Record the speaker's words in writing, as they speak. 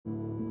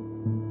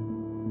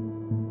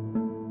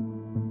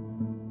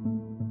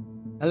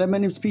Hello, my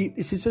name's Pete.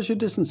 This is Social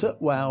Distance.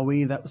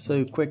 Wowee, that was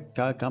so quick.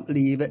 I can't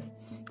believe it.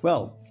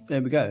 Well,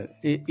 there we go.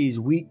 It is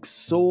weak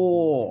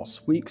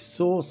sauce. Weak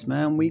sauce,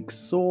 man. Weak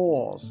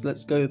sauce.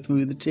 Let's go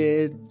through the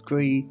tier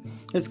tree.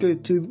 Let's go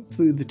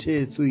through the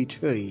tier 3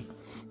 tree.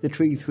 The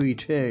tree 3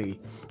 tree.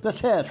 The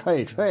tier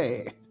 3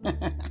 tree.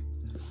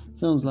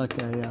 Sounds like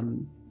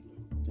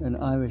an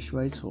Irish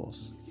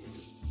racehorse.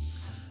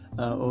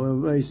 Or a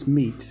race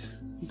meat.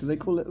 Do they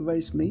call it a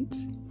race meat?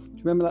 Do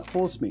you remember that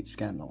horse meat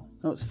scandal?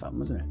 That was fun,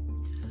 wasn't it?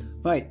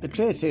 Right, the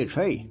tier 2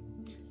 tree.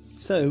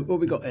 So, what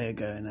we got here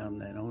going on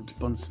then? Old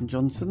Johnson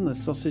Johnson, the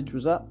sausage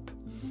was up.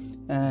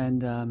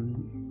 And,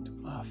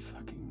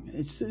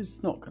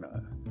 it's not going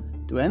to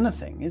do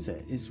anything, is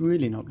it? It's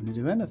really not going to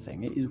do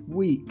anything. It is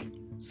weak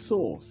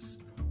sauce.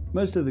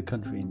 Most of the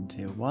country in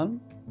tier 1.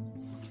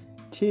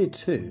 Tier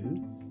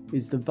 2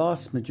 is the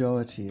vast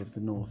majority of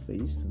the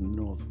northeast and the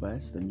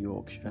northwest and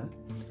Yorkshire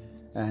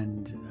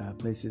and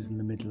places in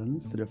the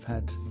Midlands that have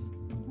had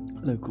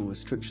local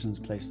restrictions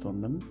placed on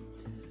them.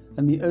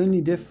 And the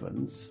only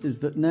difference is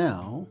that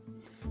now,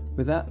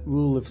 with that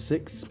rule of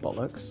 6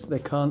 bollocks, they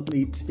can't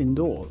eat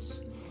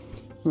indoors.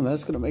 Well,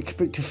 that's going to make a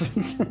big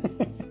difference.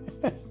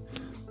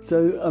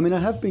 So, I mean, I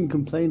have been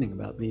complaining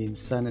about the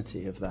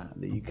insanity of that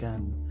you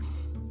can,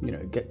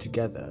 get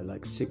together,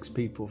 like 6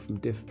 people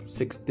from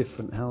 6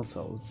 different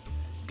households,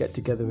 get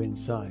together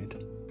inside.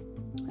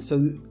 So,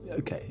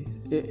 okay,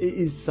 it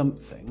is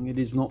something. It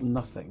is not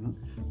nothing,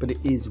 but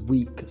it is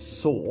weak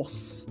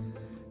sauce.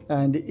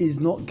 And it is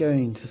not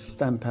going to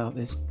stamp out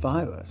this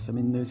virus. I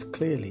mean, there's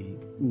clearly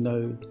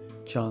no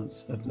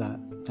chance of that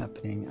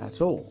happening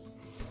at all.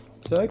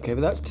 So, okay,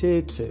 but that's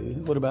tier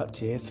 2. What about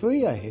tier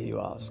 3, I hear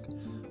you ask?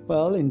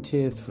 Well, in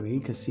tier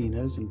 3,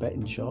 casinos and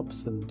betting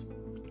shops and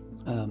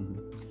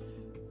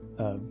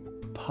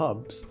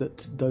pubs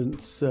that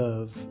don't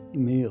serve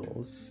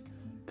meals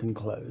can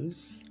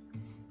close.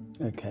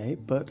 Okay,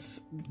 but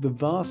the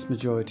vast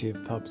majority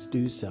of pubs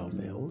do sell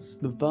meals.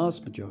 The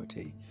vast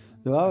majority.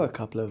 There are a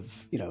couple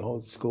of,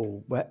 old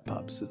school wet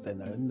pubs, as they're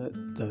known,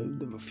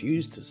 that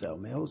refuse to sell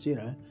meals,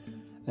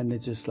 and they're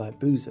just like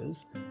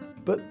boozers.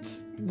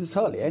 But there's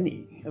hardly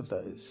any of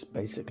those,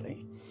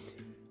 basically.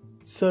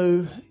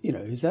 So,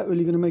 is that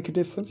really going to make a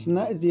difference? And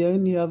that is the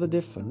only other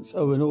difference.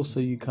 Oh, and also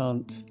you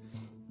can't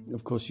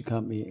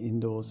meet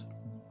indoors.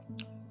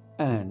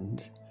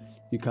 And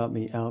you can't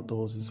meet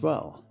outdoors as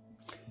well.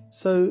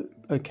 So,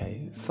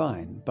 okay,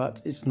 fine,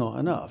 but it's not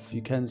enough.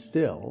 You can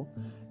still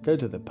go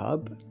to the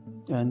pub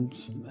and,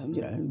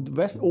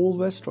 all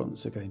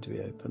restaurants are going to be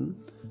open,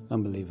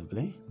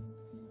 unbelievably.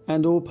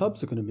 And all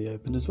pubs are going to be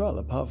open as well,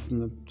 apart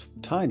from the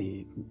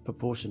tiny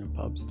proportion of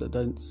pubs that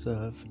don't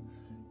serve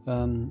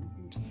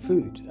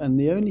food. And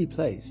the only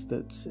place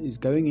that is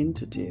going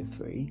into tier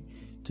 3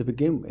 to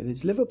begin with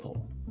is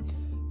Liverpool.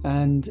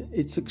 And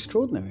it's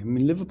extraordinary. I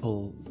mean,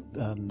 Liverpool...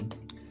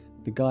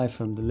 the guy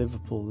from the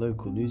Liverpool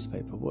local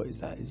newspaper, what is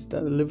that? Is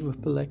that the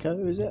Liverpool Echo,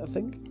 is it, I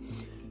think?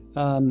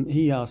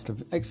 He asked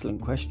an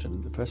excellent question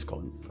at the press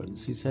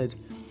conference. He said,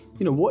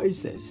 what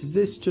is this? Is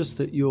this just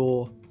that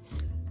you're,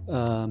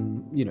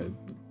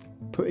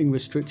 putting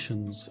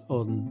restrictions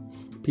on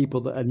people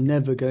that are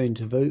never going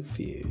to vote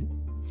for you?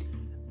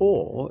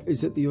 Or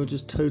is it that you're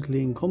just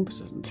totally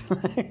incompetent?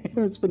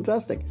 It's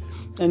fantastic.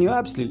 And you're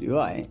absolutely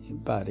right,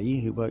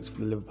 Buddy, who works for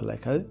the Liverpool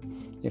Echo,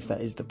 if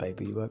that is the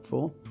paper you work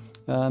for.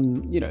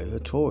 A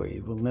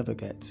Tory will never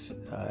get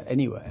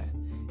anywhere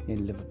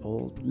in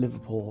Liverpool.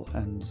 Liverpool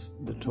and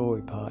the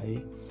Tory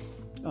party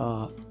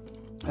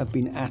have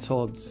been at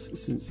odds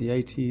since the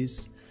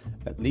 80s,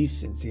 at least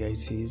since the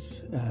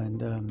 80s,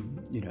 and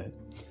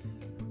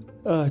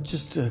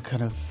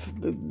kind of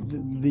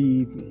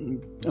the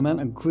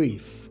amount of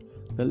grief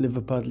that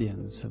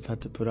Liverpudlians have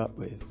had to put up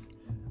with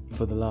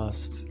for the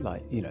last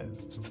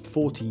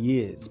 40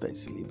 years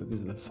basically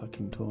because of the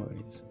fucking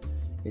Tories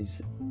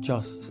is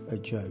just a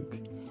joke.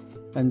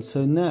 And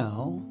so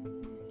now,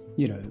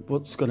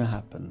 what's going to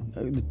happen?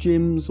 The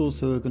gyms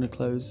also are going to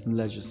close and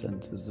leisure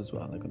centres as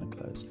well are going to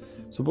close.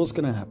 So what's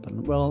going to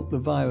happen? Well, the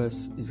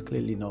virus is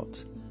clearly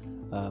not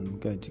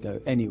going to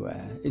go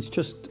anywhere. It's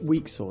just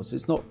weak sauce.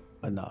 It's not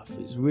enough.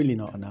 It's really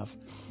not enough.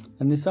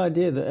 And this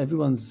idea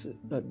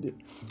that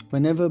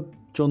whenever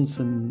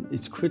Johnson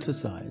is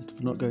criticised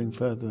for not going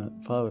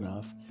far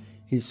enough,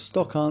 his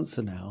stock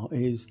answer now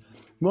is,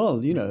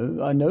 well,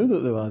 I know that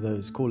there are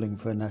those calling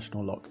for a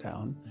national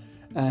lockdown,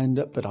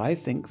 but I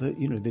think that,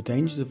 the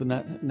dangers of a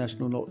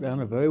national lockdown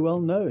are very well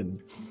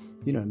known,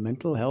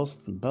 mental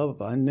health and blah, blah,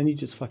 blah, and then he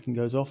just fucking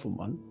goes off on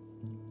one.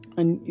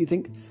 And you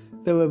think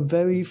there are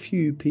very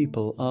few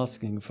people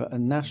asking for a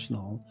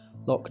national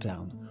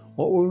lockdown.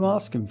 What we're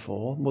asking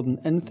for, more than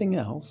anything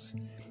else,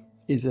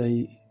 is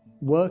a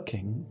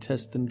working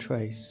test and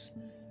trace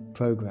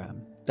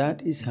program.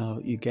 That is how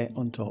you get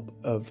on top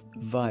of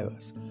the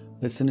virus.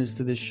 Listeners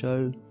to this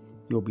show,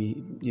 you'll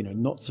be,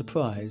 not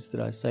surprised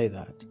that I say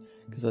that,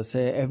 because I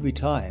say it every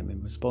time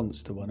in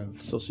response to one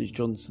of Sausage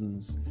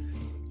Johnson's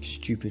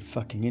stupid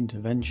fucking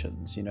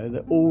interventions,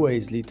 that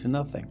always lead to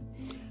nothing.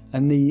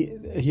 And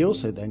he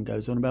also then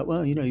goes on about,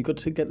 well, you've got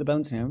to get the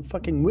balancing act. And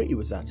fucking Whitty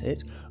was at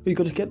it. Or you've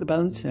got to get the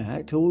balancing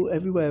act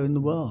everywhere in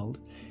the world.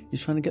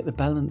 He's trying to get the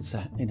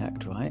balancing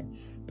act right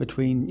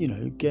between,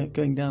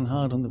 going down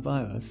hard on the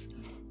virus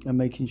and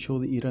making sure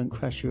that you don't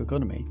crash your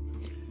economy.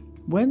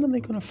 When are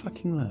they going to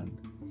fucking learn?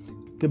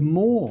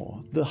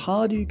 The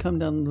harder you come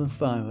down on the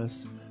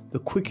virus, the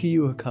quicker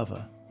you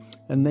recover.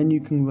 And then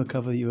you can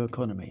recover your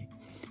economy.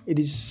 It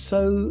is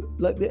so,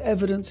 the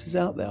evidence is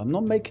out there. I'm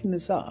not making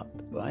this up,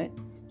 right?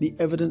 The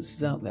evidence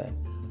is out there.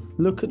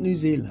 Look at New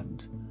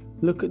Zealand.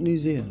 Look at New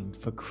Zealand.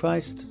 For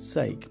Christ's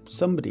sake,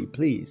 somebody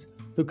please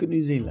look at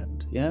New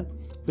Zealand, yeah?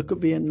 Look at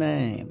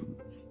Vietnam,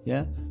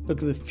 yeah?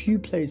 Look at the few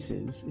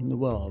places in the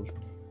world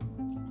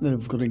that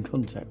have got in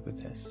contact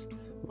with this.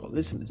 We've got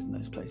listeners in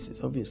those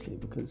places, obviously,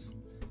 because,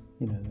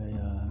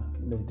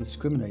 they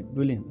discriminate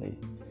brilliantly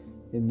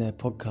in their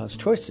podcast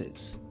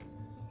choices.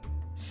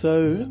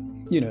 So,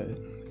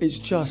 it's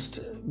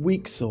just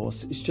weak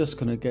sauce. It's just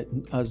going to get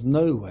us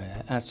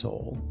nowhere at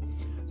all.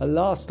 At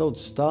last, old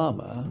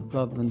Starmer,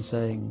 rather than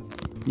saying,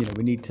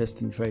 we need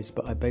test and trace,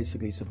 but I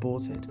basically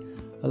support it.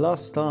 At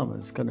last,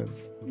 Starmer's kind of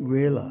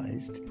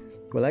realised,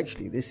 well,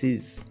 actually, this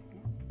is,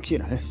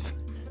 it's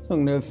not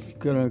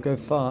going to go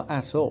far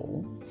at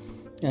all.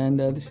 And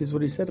this is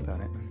what he said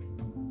about it.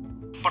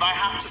 But I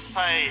have to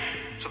say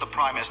to the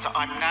Prime Minister,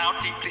 I'm now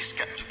deeply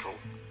sceptical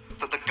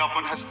that the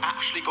government has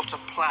actually got a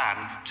plan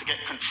to get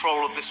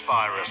control of this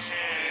virus,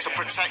 to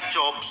protect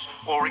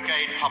jobs or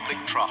regain public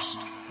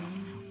trust.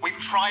 We've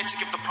tried to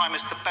give the Prime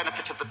Minister the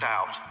benefit of the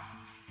doubt,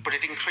 but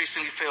it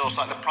increasingly feels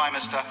like the Prime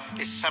Minister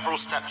is several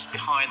steps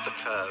behind the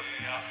curve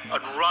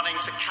and running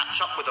to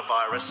catch up with a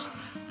virus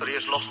that he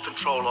has lost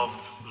control of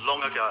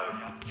long ago.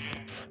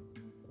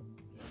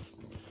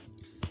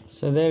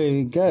 So there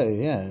you go,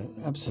 yeah,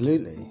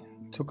 absolutely.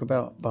 Talk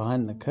about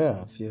behind the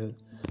curve. You're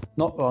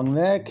not wrong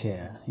there,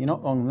 Keir. You're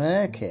not wrong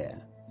there, Keir.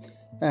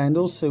 And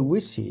also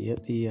Whitty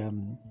at the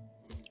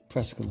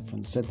press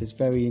conference said this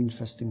very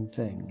interesting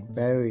thing,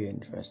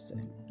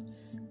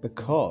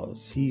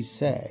 because he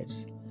said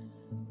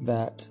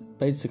that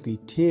basically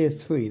tier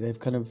 3, they've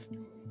kind of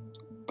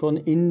gone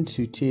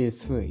into tier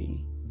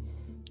 3,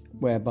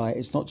 whereby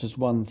it's not just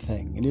one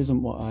thing. It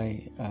isn't what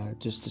I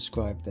just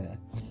described there.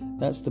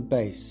 That's the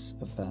base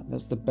of that.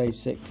 That's the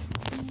basic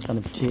kind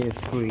of tier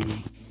 3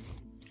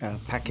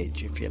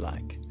 package, if you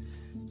like.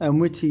 And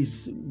Whitty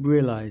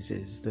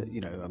realises that,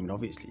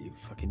 obviously he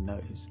fucking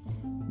knows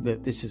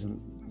that this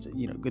isn't,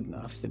 good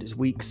enough, that it's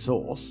weak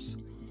sauce.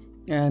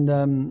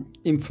 And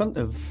in front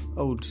of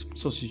old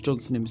Sausage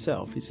Johnson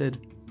himself, he said,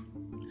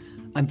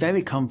 I'm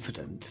very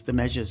confident the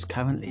measures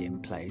currently in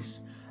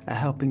place are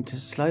helping to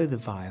slow the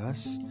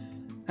virus,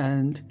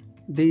 and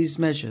these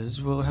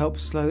measures will help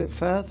slow it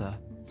further.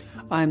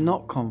 I am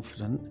not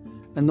confident,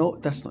 and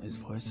that's not his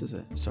voice, is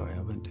it? Sorry,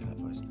 I won't do that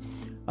voice.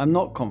 I'm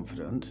not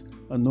confident,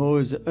 and nor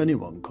is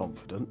anyone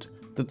confident,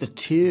 that the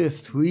tier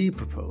 3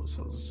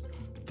 proposals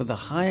for the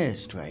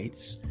highest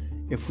rates,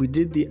 if we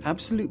did the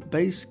absolute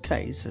base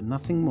case and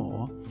nothing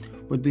more,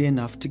 would be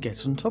enough to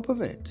get on top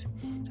of it.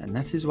 And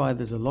that is why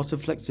there's a lot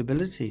of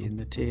flexibility in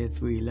the tier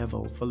 3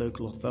 level for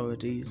local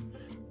authorities,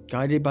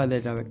 guided by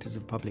their directors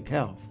of public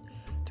health,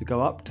 to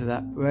go up to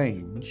that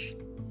range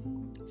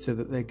so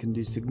that they can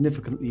do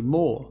significantly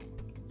more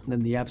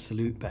than the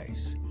absolute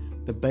base.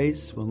 The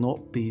base will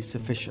not be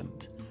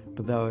sufficient,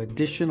 but there are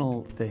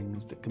additional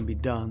things that can be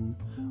done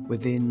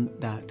within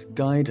that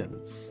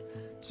guidance.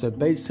 So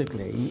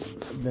basically,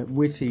 that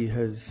Whitty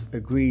has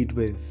agreed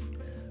with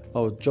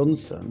old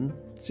Johnson,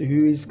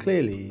 who is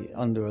clearly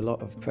under a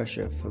lot of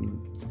pressure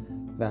from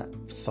that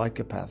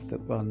psychopath that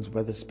runs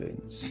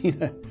Wetherspoons,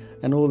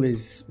 and all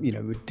his,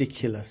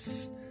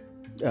 ridiculous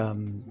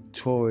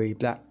Tory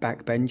black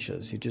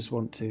backbenchers who just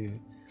want to,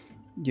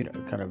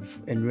 kind of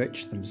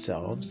enrich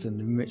themselves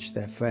and enrich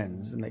their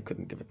friends, and they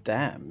couldn't give a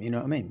damn, you know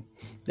what I mean?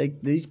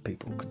 These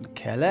people couldn't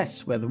care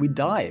less whether we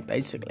die,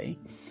 basically.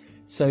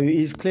 So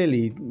he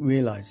clearly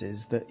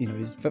realises that,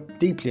 he's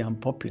deeply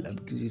unpopular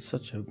because he's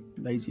such a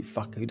lazy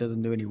fucker who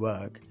doesn't do any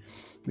work,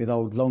 with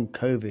old long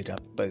COVID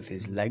up both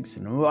his legs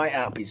and right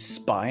up his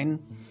spine.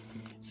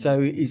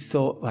 So he's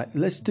thought, right,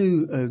 let's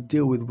do a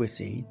deal with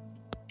Whitty,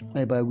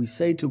 whereby we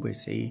say to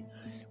Whitty,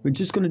 we're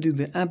just going to do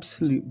the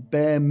absolute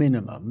bare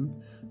minimum.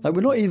 Like,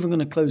 we're not even going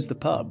to close the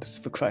pubs,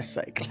 for Christ's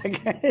sake.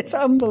 It's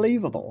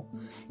unbelievable.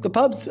 The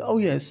pubs,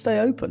 stay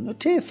open. Oh,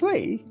 tier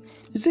 3?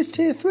 Is this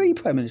tier 3,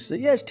 Prime Minister?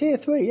 Yes, tier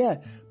 3,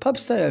 yeah.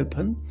 Pubs stay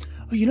open.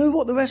 Oh, you know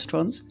what? The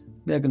restaurants,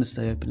 they're going to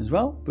stay open as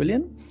well.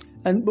 Brilliant.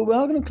 But we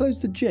are going to close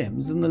the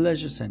gyms and the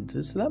leisure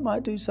centres, so that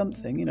might do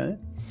something,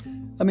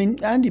 I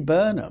mean, Andy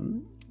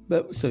Burnham,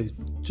 so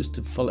just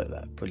to follow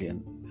that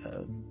brilliant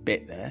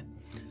bit there,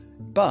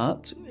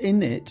 but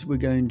in it, we're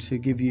going to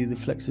give you the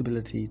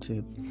flexibility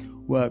to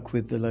work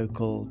with the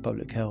local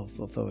public health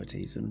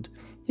authorities, and,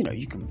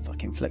 you can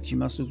fucking flex your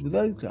muscles with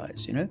those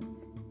guys,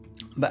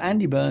 But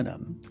Andy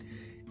Burnham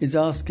is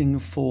asking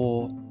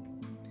for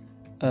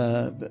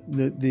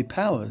the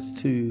powers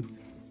to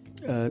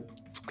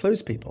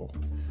close people,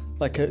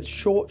 like a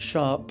short,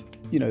 sharp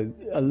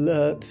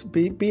alert,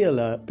 be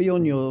alert, be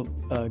on your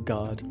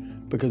guard,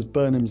 because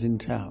Burnham's in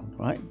town,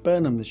 right?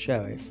 Burnham, the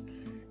sheriff,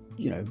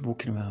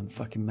 walking around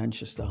fucking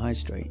Manchester High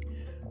Street,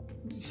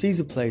 sees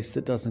a place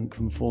that doesn't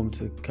conform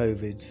to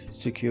COVID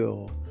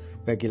secure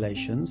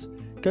regulations,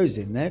 goes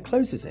in there,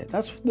 closes it.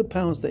 That's the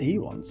powers that he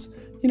wants.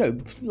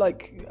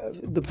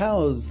 The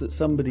powers that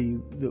somebody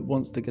that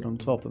wants to get on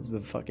top of the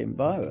fucking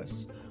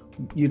virus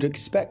you'd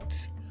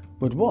expect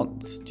would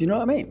want. Do you know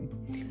what I mean?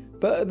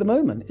 But at the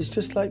moment, it's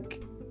just like,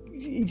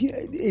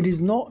 it is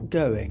not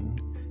going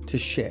to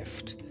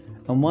shift.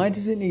 And why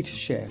does it need to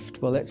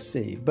shift? Well, let's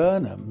see.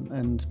 Burnham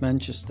and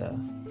Manchester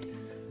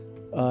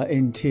are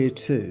in tier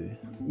 2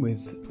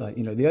 with,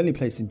 the only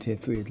place in tier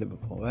 3 is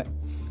Liverpool, right?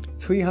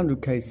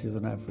 300 cases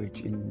on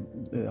average in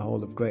the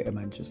whole of Greater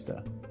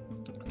Manchester.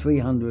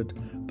 300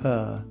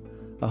 per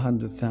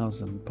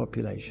 100,000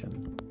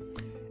 population.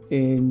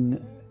 In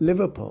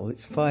Liverpool,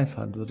 it's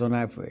 500 on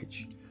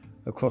average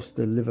across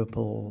the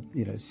Liverpool,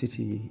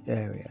 city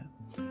area.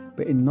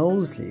 But in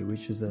Knowsley,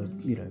 which is a,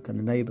 kind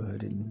of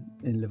neighbourhood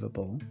in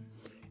Liverpool,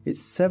 it's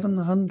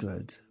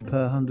 700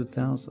 per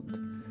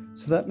 100,000.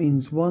 So that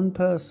means one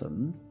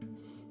person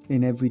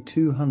in every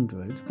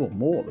 200, well,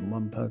 more than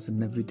one person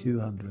in every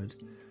 200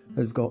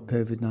 has got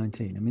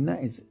COVID-19. I mean,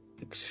 that is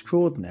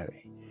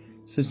extraordinary.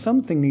 So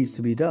something needs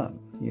to be done,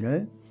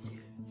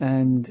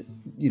 and,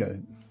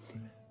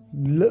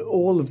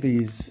 all of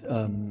these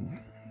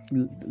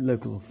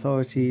local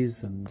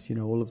authorities and,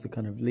 all of the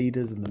kind of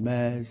leaders and the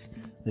mayors,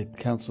 the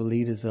council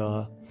leaders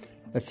are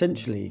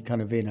essentially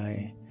kind of in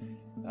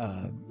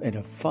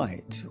a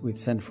fight with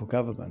central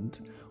government,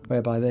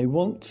 whereby they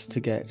want to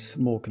get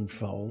more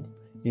control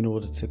in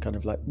order to kind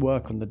of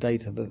work on the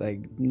data that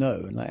they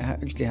know and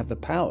actually have the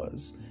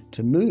powers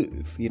to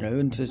move,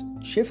 and to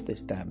shift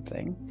this damn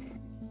thing.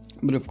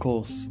 But of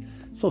course,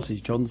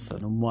 Sausage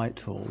Johnson and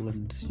Whitehall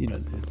and,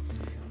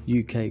 the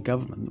UK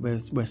government,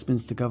 the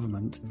Westminster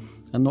government,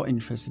 are not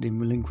interested in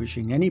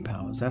relinquishing any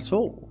powers at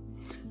all.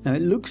 Now,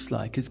 it looks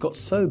like it's got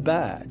so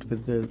bad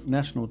with the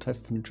National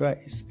Test and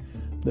Trace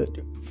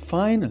that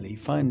finally,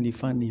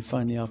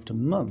 after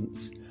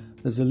months,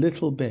 there's a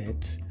little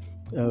bit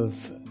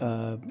of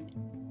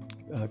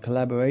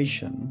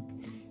collaboration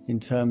in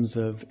terms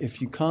of,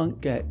 if you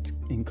can't get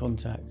in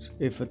contact,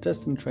 if a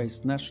Test and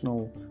Trace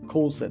national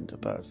call centre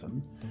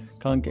person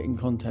can't get in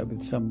contact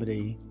with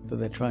somebody that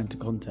they're trying to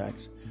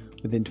contact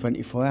within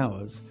 24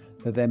 hours,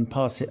 they then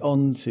pass it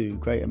on to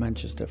Greater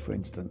Manchester, for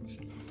instance,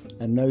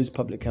 and those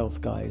public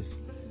health guys,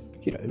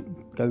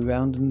 go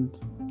around and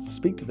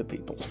speak to the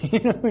people,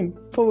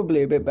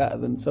 probably a bit better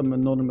than some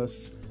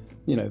anonymous,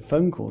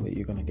 phone call that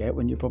you're going to get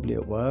when you're probably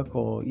at work,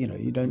 or,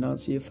 you don't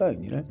answer your phone,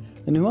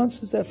 and who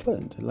answers their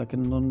phone to an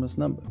anonymous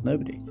number?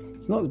 Nobody.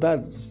 It's not as bad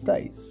as the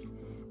States.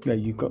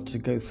 You've got to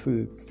go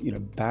through,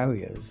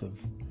 barriers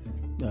of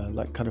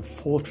kind of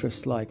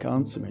fortress-like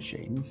answer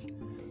machines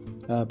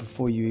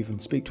before you even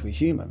speak to a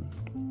human.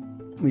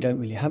 We don't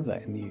really have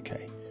that in the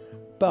UK.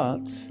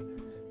 But,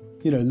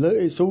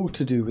 it's all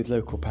to do with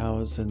local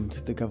powers, and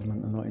the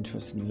government are not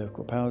interested in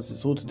local powers.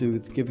 It's all to do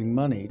with giving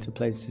money to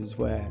places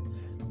where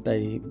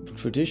they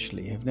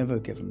traditionally have never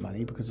given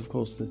money, because, of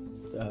course,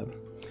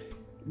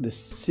 the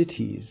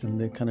cities and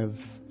the kind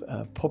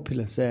of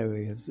populous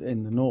areas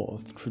in the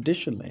north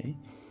traditionally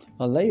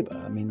are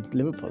Labour. I mean,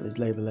 Liverpool is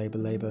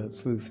Labour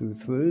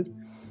through.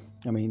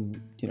 I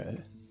mean,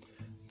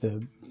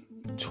 the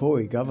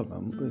Tory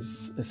government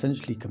was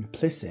essentially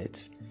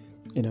complicit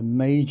in a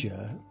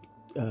major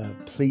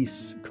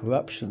police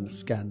corruption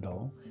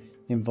scandal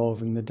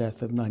involving the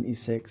death of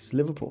 96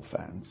 Liverpool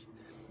fans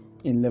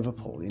in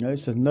Liverpool,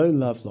 so no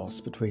love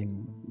lost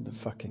between the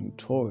fucking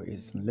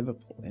Tories and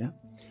Liverpool,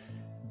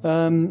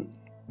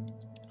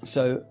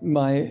 So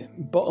my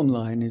bottom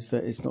line is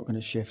that it's not going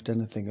to shift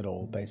anything at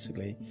all,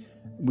 basically.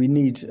 We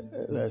need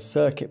a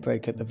circuit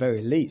break at the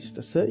very least.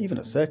 Even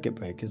a circuit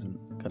break isn't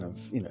kind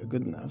of,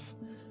 good enough,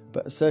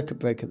 but a circuit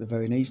break at the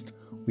very least.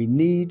 We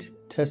need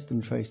Test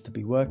and Trace to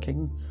be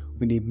working.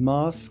 We need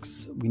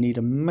masks. We need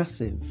a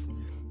massive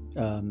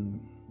kind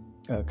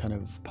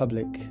of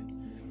public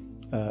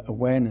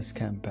awareness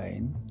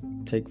campaign.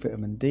 Take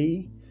vitamin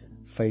D,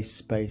 face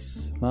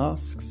space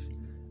masks,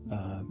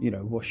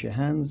 wash your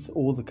hands,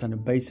 all the kind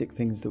of basic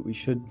things that we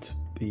should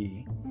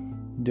be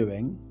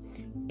doing.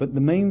 But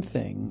the main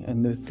thing,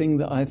 and the thing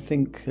that I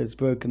think has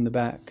broken the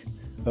back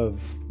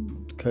of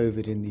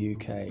COVID in the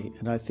UK,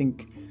 and I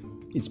think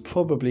is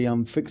probably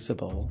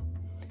unfixable,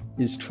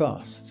 is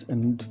trust.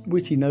 And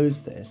Whitty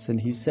knows this, and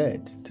he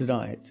said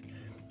tonight,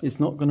 it's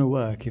not going to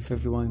work if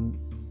everyone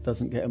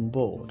doesn't get on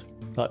board.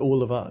 Like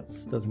all of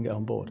us doesn't get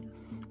on board.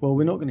 Well,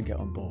 we're not going to get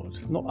on board.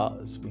 Not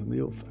us. I mean,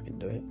 we all fucking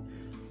do it.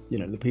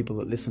 The people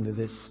that listen to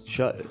this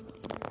show.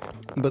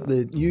 But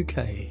the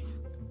UK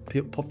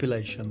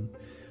population,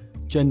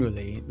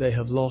 generally, they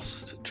have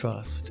lost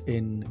trust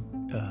in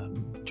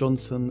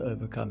Johnson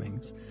over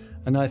Cummings.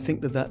 And I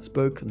think that that's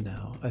broken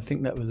now. I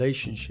think that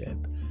relationship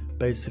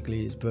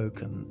basically is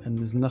broken, and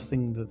there's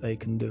nothing that they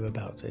can do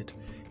about it.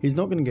 He's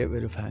not going to get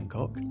rid of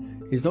Hancock.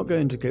 He's not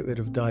going to get rid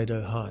of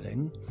Dido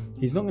Harding.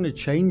 He's not going to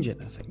change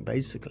anything,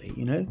 basically,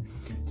 you know.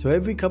 So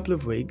every couple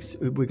of weeks,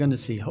 we're going to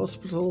see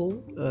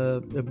hospital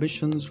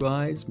admissions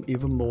rise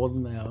even more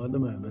than they are at the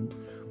moment.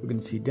 We're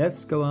going to see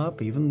deaths go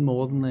up even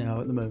more than they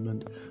are at the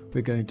moment.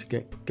 We're going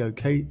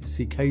to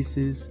see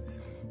cases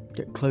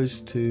get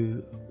close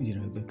to, you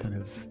know, the kind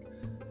of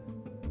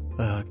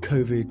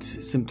COVID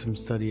symptom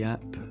study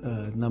app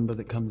number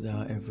that comes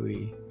out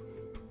every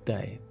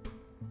day.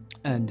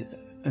 And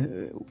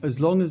as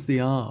long as the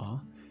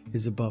R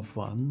is above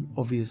 1,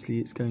 obviously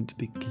it's going to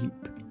be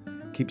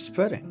keep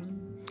spreading.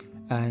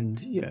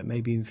 And, you know,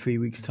 maybe in 3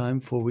 weeks'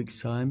 time, 4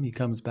 weeks' time, he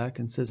comes back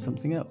and says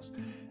something else.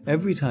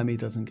 Every time he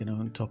doesn't get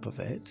on top of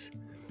it,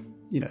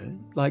 you know,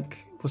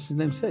 like what's his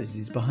name says,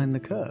 he's behind the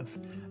curve.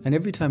 And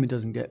every time he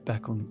doesn't get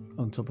back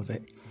on top of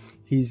it,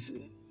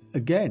 he's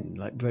again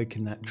like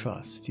breaking that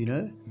trust, you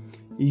know.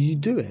 You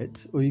do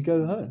it or you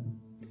go home.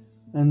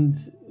 And,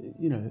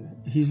 you know,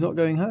 he's not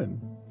going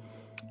home.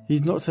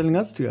 He's not telling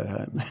us to go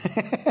home.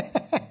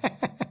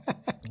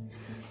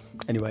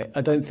 Anyway,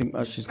 I don't think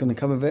much is going to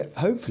come of it.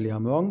 Hopefully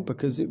I'm wrong,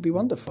 because it'd be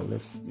wonderful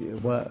if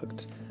it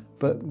worked.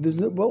 But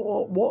there's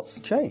what's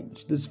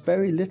changed? There's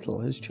very little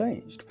has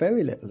changed.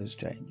 Very little has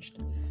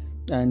changed.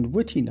 And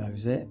Whitty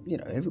knows it. You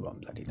know, everyone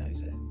bloody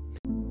knows it.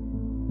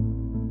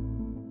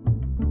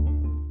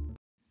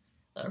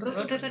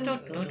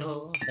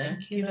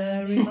 Thank you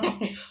very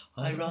much.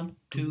 I run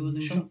to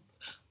the shop,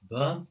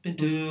 bump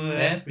into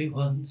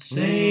everyone,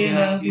 say,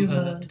 have you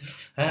heard?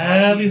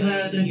 Have you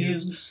heard the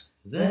news?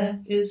 There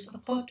is a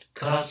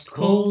podcast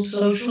called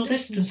Social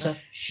Distancer.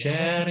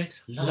 Share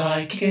it,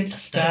 like it,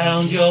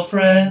 astound your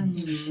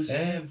friends.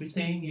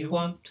 Everything you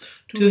want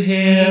to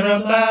hear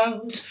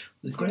about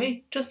the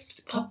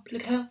greatest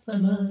public health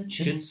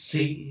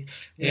emergency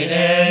in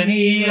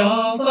any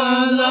of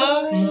our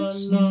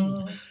lives.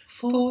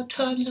 4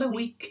 times a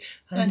week,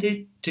 and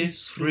it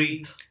is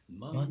free.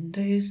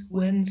 Mondays,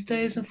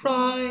 Wednesdays and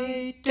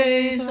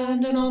Fridays,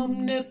 and an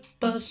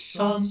omnibus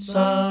on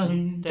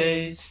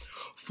Sundays.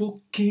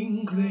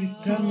 Fucking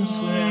great and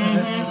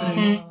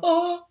swearing.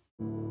 Oh.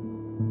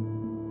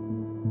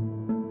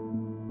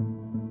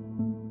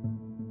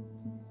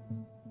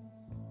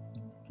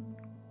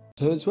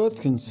 So it's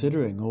worth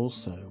considering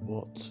also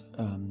what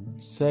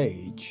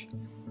SAGE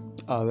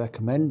are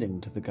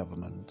recommending to the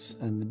government,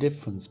 and the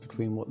difference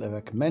between what they're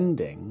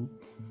recommending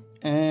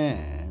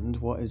and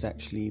what is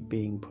actually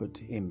being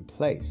put in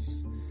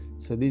place.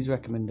 So these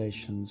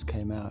recommendations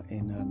came out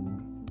in,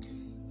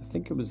 I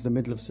think it was the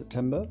middle of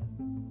September.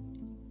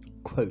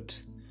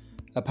 Quote,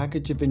 a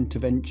package of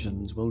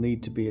interventions will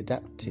need to be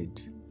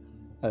adopted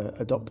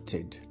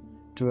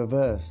to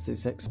reverse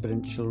this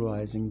exponential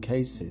rise in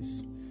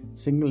cases.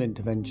 Single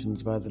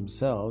interventions by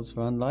themselves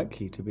are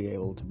unlikely to be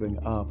able to bring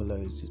R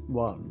below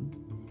 1,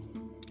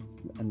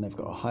 and they've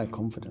got a high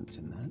confidence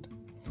in that.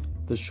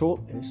 The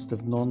shortlist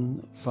of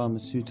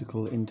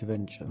non-pharmaceutical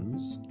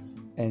interventions,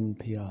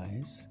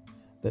 NPIs,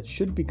 that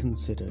should be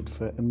considered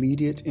for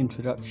immediate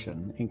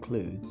introduction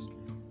includes,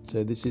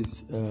 so this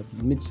is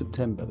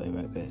mid-September they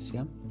wrote this,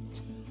 yeah?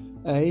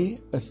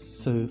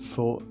 So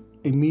for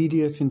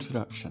immediate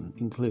introduction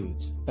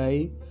includes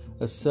A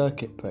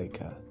circuit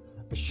breaker,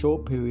 a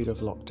short period of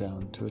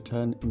lockdown to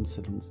return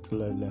incidents to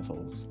low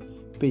levels.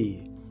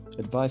 B,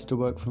 advice to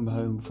work from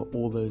home for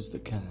all those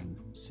that can.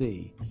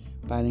 C,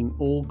 banning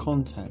all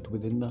contact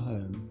within the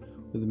home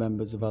with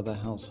members of other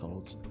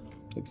households,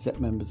 except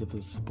members of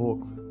the support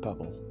group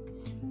bubble.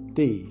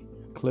 D,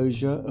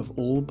 closure of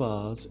all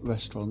bars,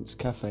 restaurants,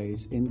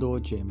 cafes, indoor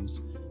gyms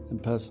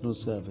and personal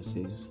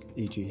services,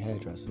 e.g.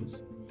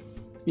 hairdressers.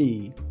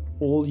 E,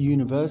 all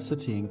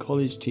university and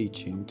college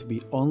teaching to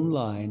be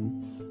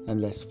online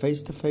unless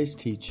face-to-face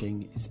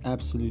teaching is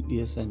absolutely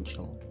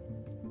essential.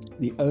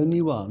 The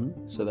only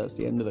one, so that's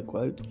the end of the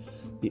quote,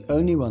 the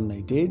only one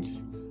they did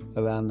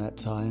around that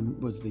time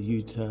was the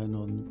U-turn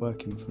on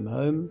working from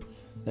home.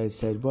 They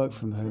said work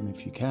from home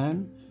if you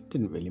can.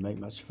 Didn't really make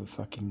much of a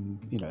fucking,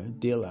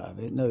 deal out of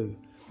it. No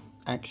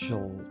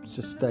actual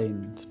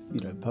sustained,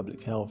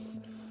 public health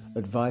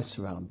advice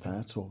around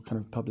that or kind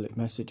of public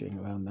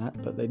messaging around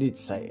that, but they did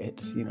say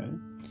it,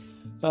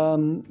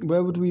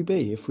 Where would we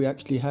be if we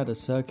actually had a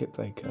circuit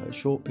breaker, a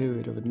short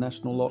period of a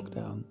national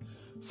lockdown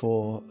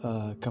for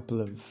a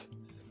couple of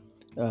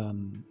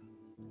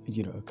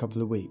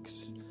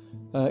weeks?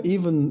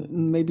 Even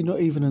maybe not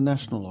even a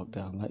national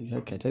lockdown. Like,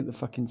 okay, take the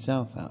fucking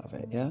south out of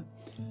it, yeah.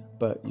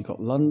 But you got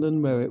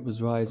London where it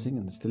was rising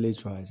and still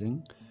is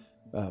rising.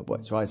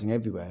 It's rising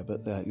everywhere,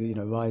 but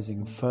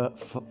rising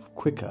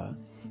quicker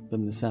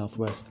than the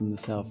southwest and the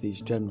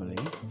southeast generally.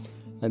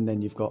 And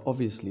then you've got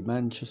obviously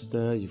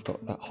Manchester. You've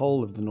got that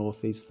whole of the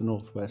northeast, the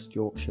northwest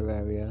Yorkshire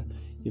area.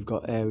 You've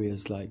got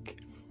areas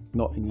like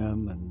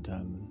Nottingham and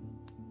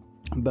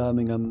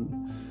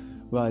Birmingham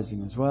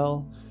rising as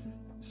well.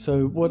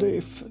 So what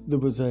if there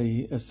was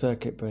a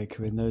circuit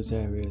breaker in those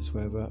areas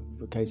where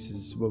the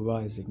cases were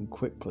rising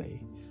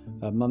quickly?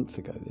 A month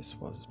ago this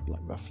was,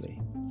 like, roughly.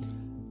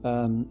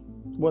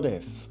 What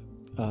if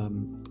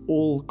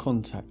all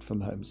contact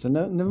from home. So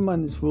never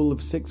mind this rule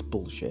of 6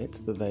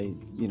 bullshit that they,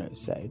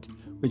 said,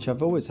 which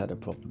I've always had a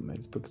problem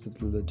with because of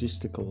the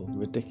logistical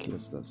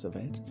ridiculousness of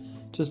it.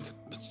 Just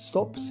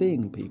stop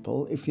seeing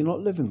people if you're not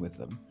living with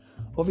them.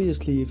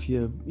 Obviously, if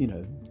you're,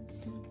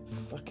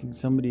 fucking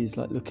somebody is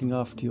like looking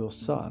after your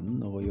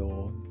son or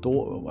your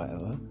daughter or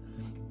whatever,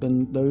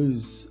 then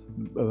those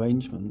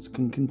arrangements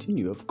can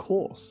continue. Of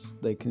course,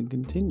 they can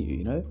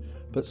continue,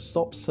 but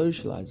stop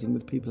socialising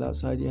with people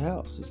outside your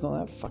house. It's not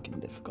that fucking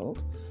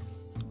difficult.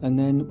 And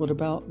then what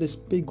about this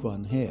big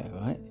one here,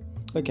 right?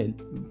 Okay,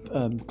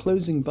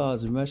 closing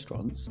bars and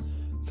restaurants,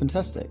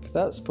 fantastic.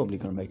 That's probably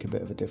going to make a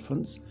bit of a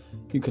difference.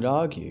 You could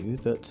argue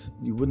that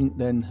you wouldn't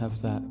then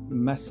have that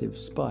massive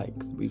spike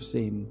that we've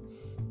seen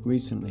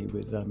recently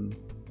with, in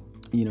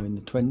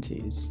the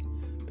 20s,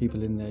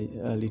 people in their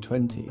early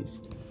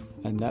 20s.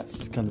 And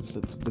that's kind of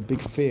the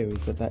big fear,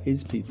 is that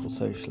is people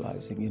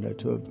socialising,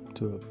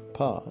 to a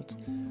part.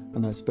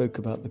 And I spoke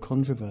about the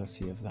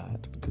controversy of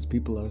that, because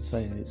people are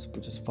saying it's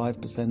just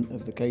 5%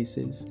 of the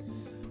cases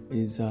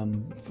is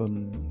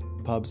from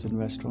pubs and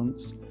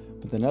restaurants.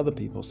 But then other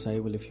people say,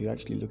 well, if you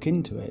actually look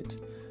into it,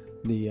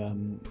 the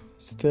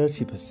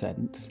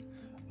 30%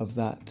 of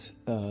that,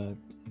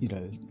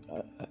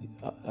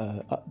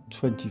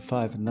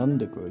 25 and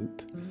under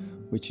group,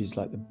 which is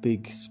like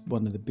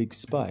one of the big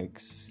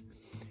spikes,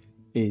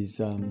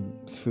 is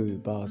through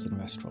bars and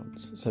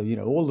restaurants. So,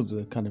 all of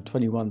the kind of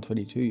 21,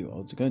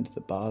 22-year-olds are going to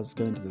the bars,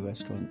 going to the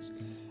restaurants,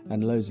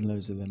 and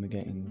loads of them are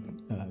getting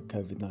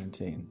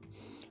COVID-19.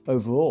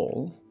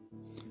 Overall,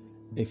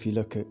 if you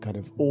look at kind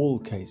of all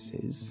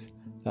cases,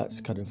 that's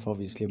kind of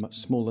obviously a much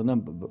smaller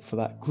number, but for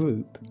that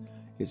group,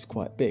 it's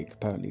quite big,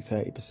 apparently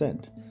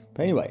 30%.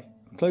 But anyway,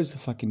 close the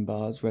fucking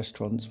bars,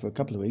 restaurants for a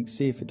couple of weeks,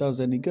 see if it does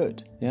any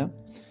good, yeah?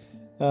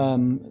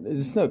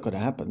 It's not going to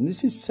happen.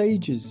 This is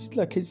Sage's,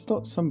 it's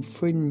not some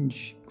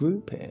fringe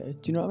group here.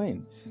 Do you know what I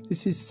mean?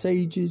 This is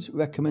Sage's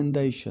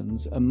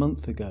recommendations a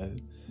month ago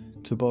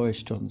to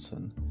Boris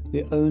Johnson.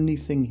 The only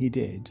thing he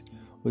did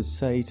was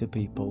say to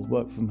people,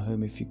 work from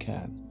home if you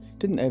can.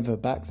 Didn't ever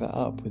back that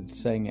up with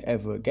saying it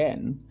ever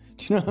again.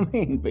 Do you know what I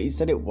mean? But he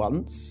said it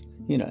once,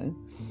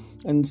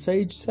 And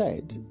Sage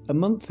said a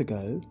month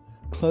ago,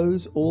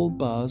 close all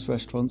bars,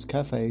 restaurants,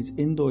 cafes,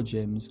 indoor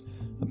gyms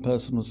and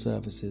personal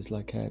services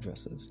like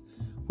hairdressers.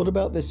 What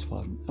about this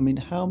one? I mean,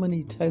 how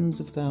many tens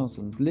of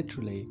thousands,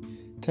 literally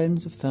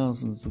tens of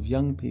thousands of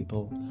young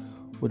people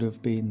would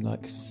have been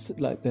like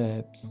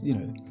their,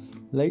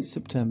 late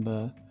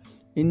September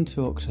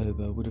into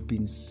October would have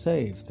been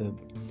saved the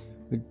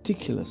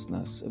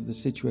ridiculousness of the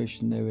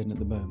situation they're in at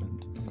the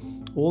moment.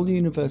 All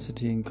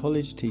university and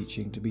college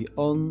teaching to be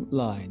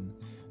online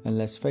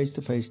unless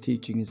face-to-face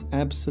teaching is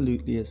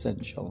absolutely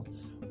essential.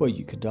 Well,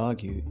 you could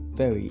argue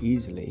very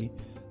easily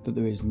that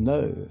there is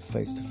no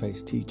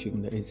face-to-face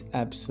teaching that is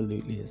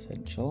absolutely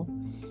essential.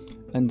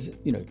 And,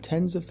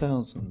 tens of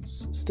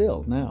thousands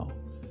still now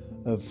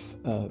of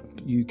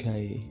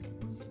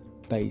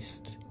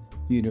UK-based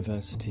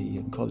university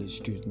and college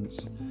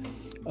students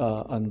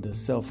are under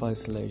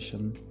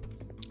self-isolation.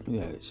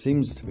 It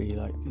seems to be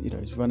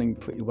it's running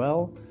pretty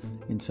well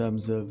in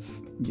terms of,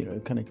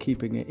 kind of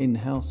keeping it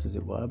in-house, as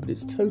it were, but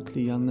it's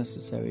totally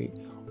unnecessary,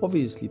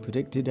 obviously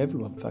predicted,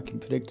 everyone fucking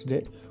predicted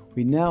it.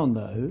 We now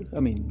know,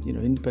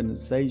 Independent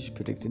Sage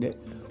predicted it,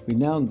 we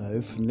now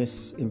know from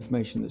this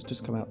information that's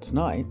just come out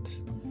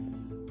tonight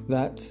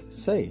that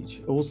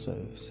Sage also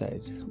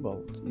said,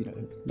 well,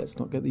 let's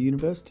not get the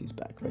universities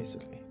back,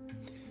 basically.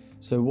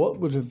 So what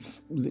would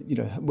have,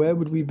 where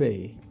would we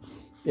be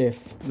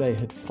if they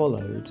had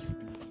followed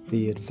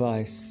the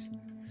advice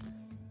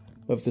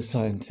of the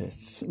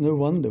scientists? No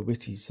wonder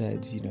Whitty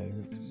said,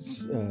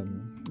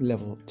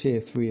 level tier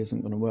 3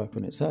 isn't going to work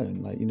on its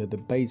own.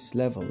 The base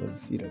level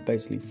of,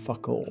 basically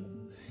fuck all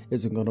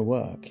isn't going to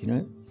work,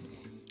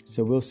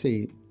 So we'll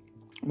see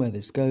where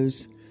this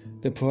goes.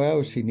 The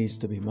priority needs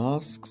to be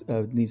masks,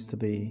 needs to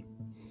be,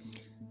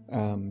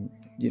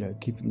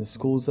 keeping the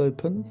schools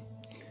open.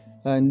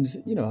 And,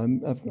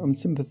 I'm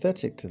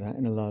sympathetic to that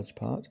in a large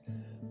part.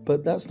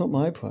 But that's not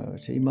my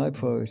priority. My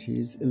priority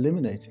is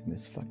eliminating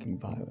this fucking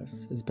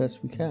virus as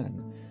best we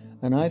can.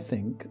 And I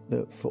think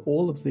that for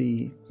all of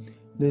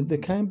there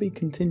can be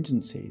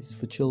contingencies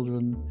for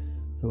children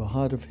who are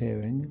hard of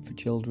hearing, for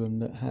children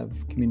that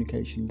have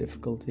communication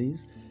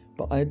difficulties,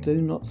 but I do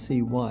not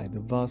see why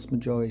the vast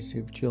majority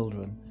of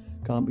children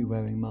can't be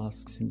wearing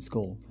masks in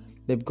school.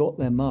 They've got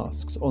their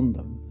masks on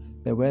them.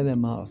 They wear their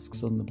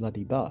masks on the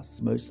bloody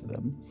bus, most of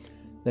them.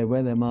 They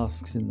wear their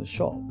masks in the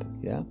shop,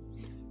 yeah?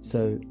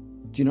 So,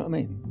 do you know what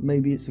I mean?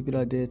 Maybe it's a good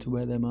idea to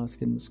wear their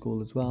mask in the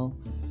school as well,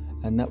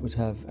 and that would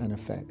have an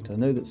effect. I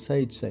know that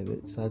Sage say that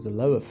it has a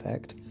low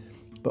effect,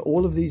 but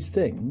all of these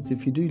things,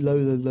 if you do low,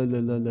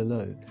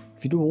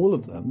 if you do all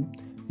of them,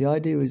 the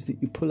idea is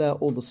that you pull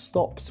out all the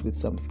stops with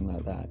something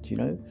like that,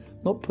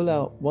 Not pull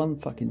out one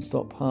fucking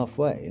stop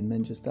halfway and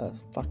then just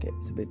fuck it,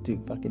 it's a bit too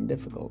fucking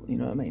difficult, you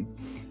know what I mean?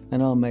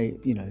 And our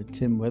mate,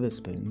 Tim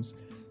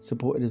Weatherspoons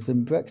supported us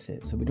in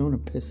Brexit, so we don't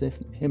want to piss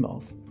him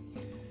off.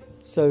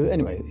 So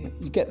anyway,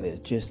 you get the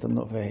gist. I'm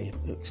not very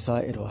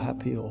excited or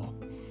happy or,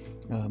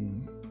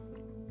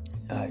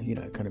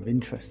 kind of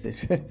interested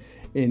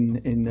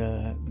in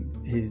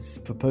his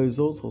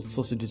proposals or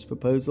Sausage's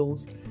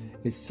proposals.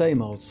 It's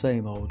same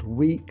old,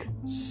 weak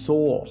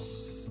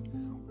sauce.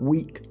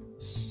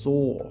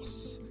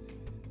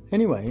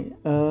 Anyway,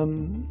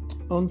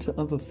 on to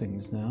other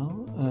things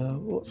now.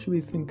 What should we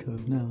think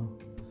of now?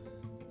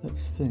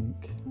 Let's think.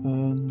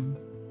 Don't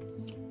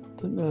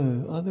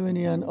know. Are there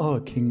any?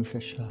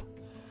 Kingfisher.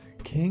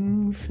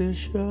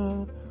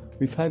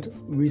 We've had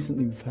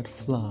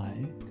fly,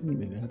 didn't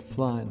we? We had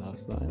fly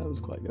last night. That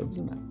was quite good,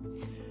 wasn't it?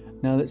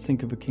 Now let's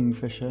think of a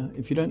kingfisher.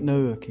 If you don't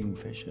know a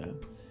kingfisher,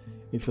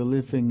 if you're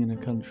living in a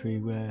country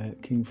where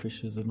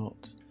kingfishers are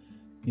not,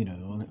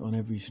 on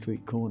every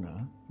street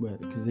corner,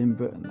 because in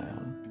Britain they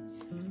are,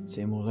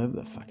 see them all over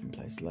the fucking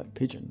place, like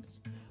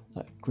pigeons,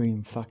 like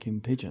green fucking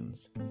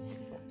pigeons.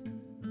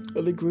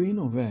 Are they green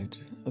or red?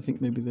 I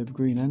think maybe they're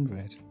green and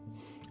red.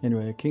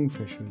 Anyway, a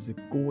kingfisher is a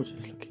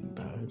gorgeous looking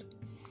bird,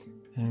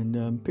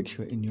 and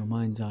picture it in your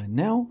mind's eye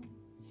now.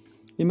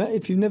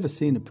 If you've never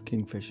seen a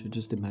kingfisher,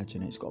 just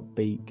imagine it. It's got a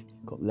beak,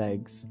 got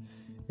legs,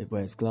 it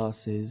wears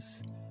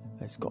glasses,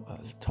 it's got a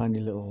tiny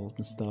little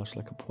moustache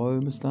like a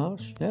Poirot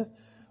moustache. Yeah,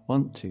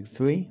 1, 2,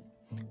 3.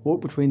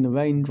 Walk between the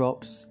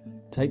raindrops.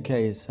 Take care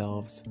of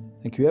yourselves.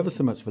 Thank you ever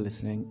so much for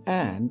listening.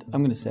 And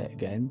I'm going to say it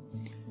again.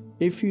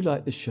 If you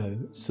like the show,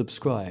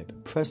 subscribe.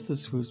 Press the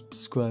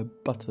subscribe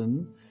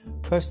button.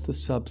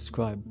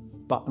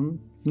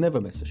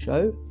 Never miss a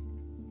show.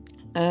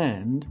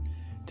 And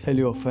tell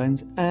your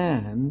friends.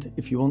 And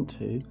if you want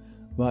to,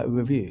 write a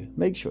review.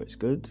 Make sure it's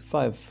good.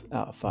 5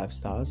 out of 5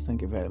 stars.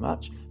 Thank you very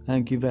much.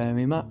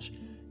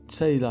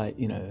 Say how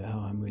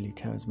I'm really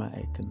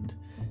charismatic and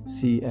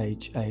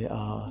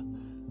CHAR.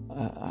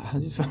 How do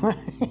you spell that?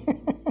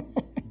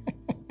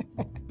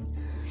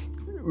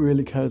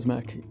 Really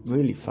charismatic,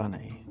 really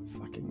funny,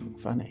 fucking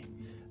funny.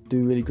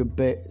 Do really good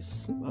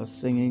bits. Our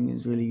singing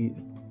is really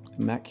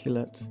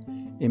immaculate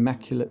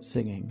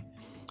singing.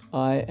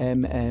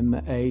 IMMACULATE.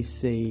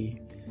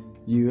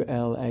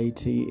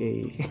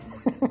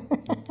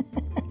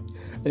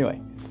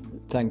 Anyway,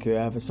 thank you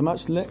ever so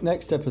much.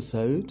 Next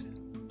episode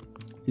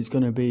is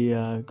going to be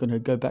going to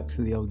go back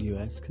to the old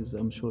US because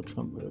I'm sure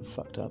Trump would have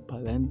fucked up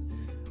by then.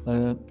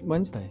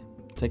 Wednesday.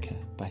 Take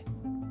care. Bye.